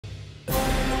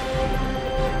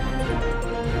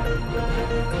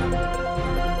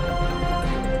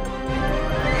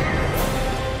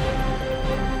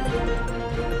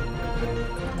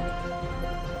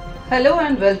Hello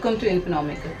and welcome to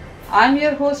Infonomical. I am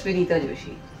your host Vinita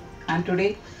Joshi, and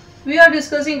today we are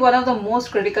discussing one of the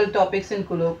most critical topics in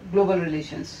global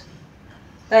relations,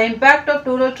 the impact of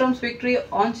Donald Trump's victory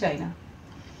on China.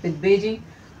 With Beijing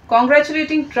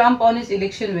congratulating Trump on his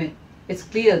election win, it's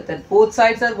clear that both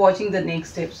sides are watching the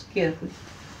next steps carefully.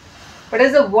 But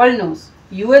as the world knows,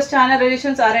 U.S. China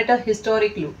relations are at a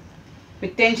historic low,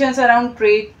 with tensions around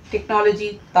trade,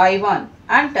 technology, Taiwan,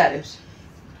 and tariffs.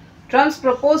 Trump's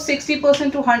proposed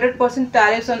 60% to 100%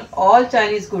 tariffs on all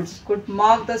Chinese goods could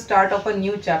mark the start of a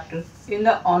new chapter in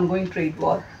the ongoing trade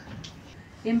war.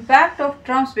 Impact of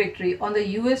Trump's victory on the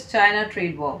U.S. China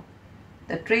trade war.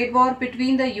 The trade war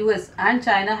between the US and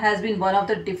China has been one of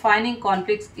the defining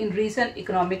conflicts in recent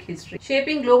economic history,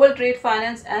 shaping global trade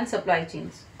finance and supply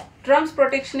chains. Trump's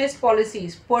protectionist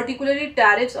policies, particularly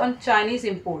tariffs on Chinese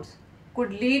imports, could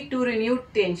lead to renewed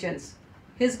tensions.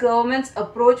 His government's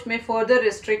approach may further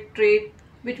restrict trade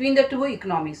between the two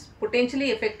economies,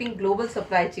 potentially affecting global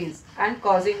supply chains and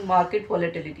causing market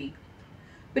volatility.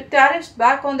 With tariffs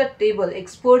back on the table,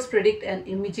 experts predict an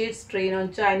immediate strain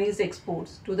on Chinese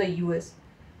exports to the US,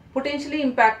 potentially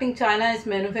impacting China's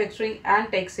manufacturing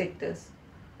and tech sectors.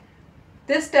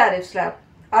 This tariff slap,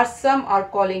 as some are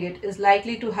calling it, is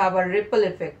likely to have a ripple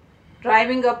effect,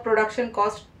 driving up production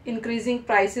costs, increasing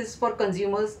prices for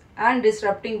consumers, and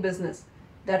disrupting business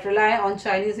that rely on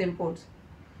Chinese imports.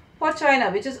 For China,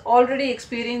 which is already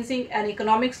experiencing an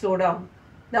economic slowdown,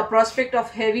 the prospect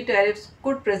of heavy tariffs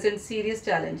could present serious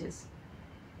challenges.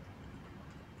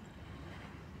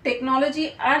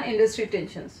 Technology and industry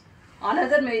tensions.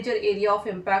 Another major area of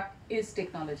impact is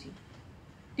technology.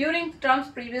 During Trump's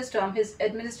previous term, his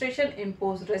administration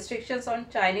imposed restrictions on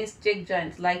Chinese tech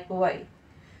giants like Huawei,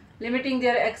 limiting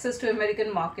their access to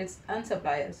American markets and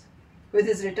suppliers. With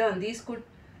his return,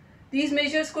 these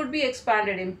measures could be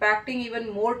expanded, impacting even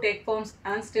more tech firms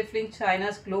and stifling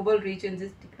China's global reach in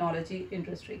this technology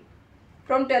industry.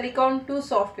 From telecom to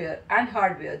software and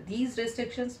hardware, these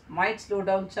restrictions might slow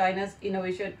down China's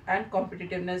innovation and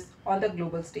competitiveness on the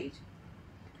global stage.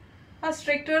 A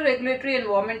stricter regulatory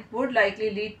environment would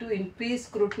likely lead to increased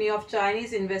scrutiny of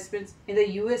Chinese investments in the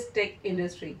US tech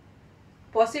industry,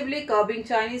 possibly curbing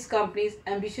Chinese companies'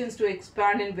 ambitions to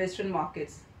expand in Western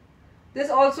markets.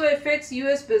 This also affects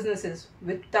US businesses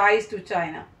with ties to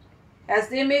China, as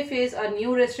they may face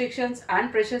new restrictions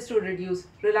and pressures to reduce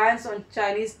reliance on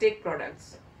Chinese tech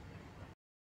products.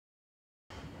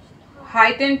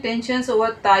 Heightened tensions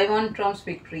over Taiwan Trump's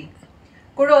victory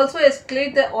could also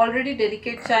escalate the already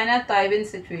delicate China-Taiwan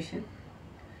situation.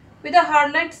 With a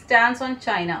hardline stance on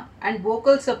China and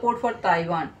vocal support for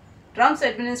Taiwan, Trump's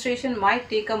administration might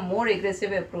take a more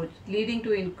aggressive approach, leading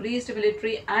to increased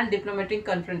military and diplomatic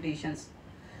confrontations.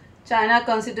 China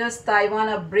considers Taiwan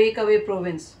a breakaway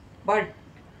province, but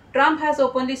Trump has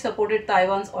openly supported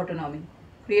Taiwan's autonomy,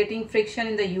 creating friction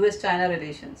in the US China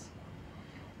relations.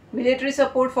 Military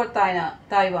support for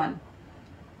Taiwan,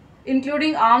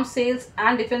 including arms sales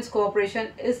and defense cooperation,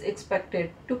 is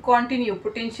expected to continue,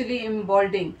 potentially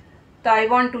emboldening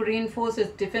Taiwan to reinforce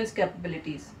its defense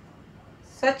capabilities.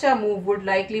 Such a move would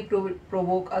likely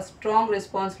provoke a strong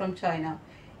response from China,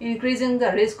 increasing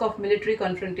the risk of military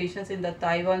confrontations in the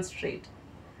Taiwan Strait.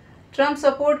 Trump's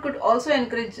support could also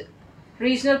encourage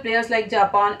regional players like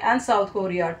Japan and South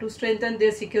Korea to strengthen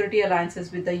their security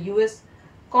alliances with the US,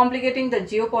 complicating the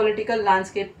geopolitical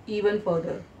landscape even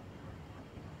further.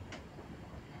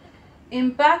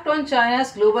 Impact on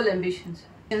China's global ambitions.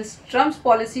 Since Trump's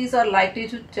policies are likely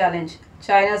to challenge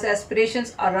China's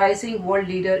aspirations, a rising world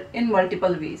leader in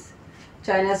multiple ways.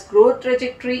 China's growth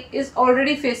trajectory is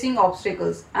already facing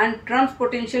obstacles, and Trump's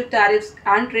potential tariffs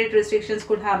and trade restrictions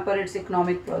could hamper its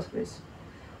economic progress.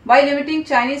 By limiting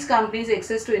Chinese companies'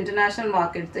 access to international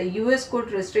markets, the US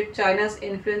could restrict China's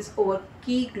influence over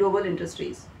key global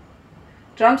industries.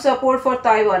 Trump's support for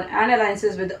Taiwan and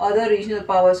alliances with other regional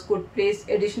powers could place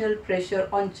additional pressure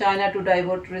on China to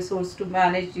divert resources to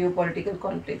manage geopolitical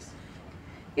conflicts.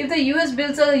 If the US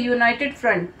builds a united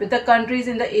front with the countries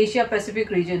in the Asia-Pacific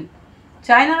region,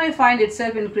 China may find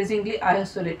itself increasingly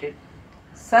isolated.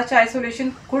 Such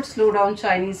isolation could slow down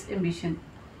Chinese ambition,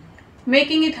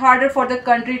 making it harder for the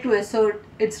country to assert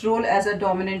its role as a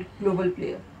dominant global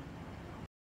player.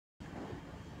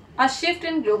 A shift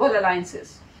in global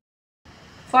alliances.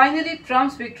 Finally,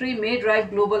 Trump's victory may drive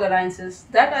global alliances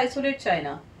that isolate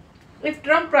China. If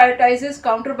Trump prioritizes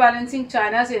counterbalancing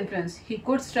China's influence, he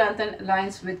could strengthen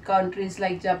alliances with countries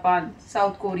like Japan,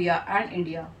 South Korea, and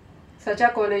India. Such a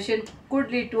coalition could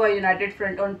lead to a united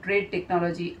front on trade,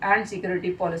 technology, and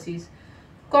security policies,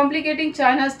 complicating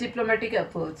China's diplomatic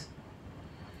efforts.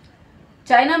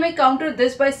 China may counter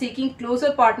this by seeking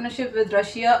closer partnership with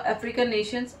Russia, African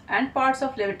nations, and parts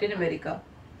of Latin America.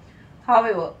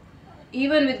 However,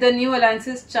 even with the new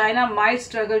alliances, China might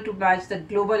struggle to match the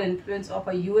global influence of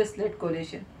a US led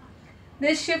coalition.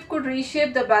 This shift could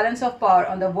reshape the balance of power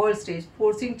on the world stage,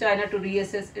 forcing China to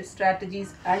reassess its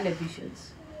strategies and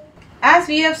ambitions. As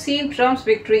we have seen, Trump's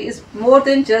victory is more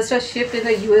than just a shift in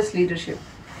the US leadership.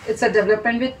 It's a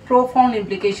development with profound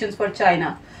implications for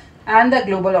China and the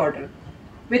global order.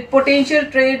 With potential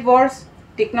trade wars,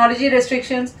 technology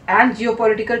restrictions, and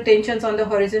geopolitical tensions on the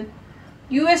horizon,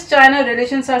 US China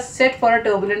relations are set for a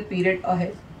turbulent period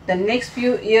ahead. The next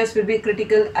few years will be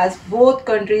critical as both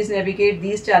countries navigate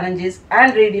these challenges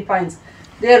and redefines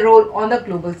their role on the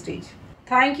global stage.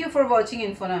 Thank you for watching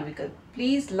Infonomical.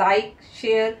 Please like,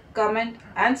 share, comment,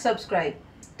 and subscribe.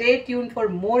 Stay tuned for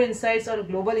more insights on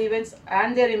global events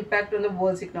and their impact on the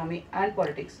world's economy and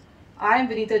politics. I am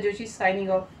Vinita Joshi signing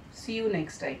off. See you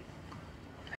next time.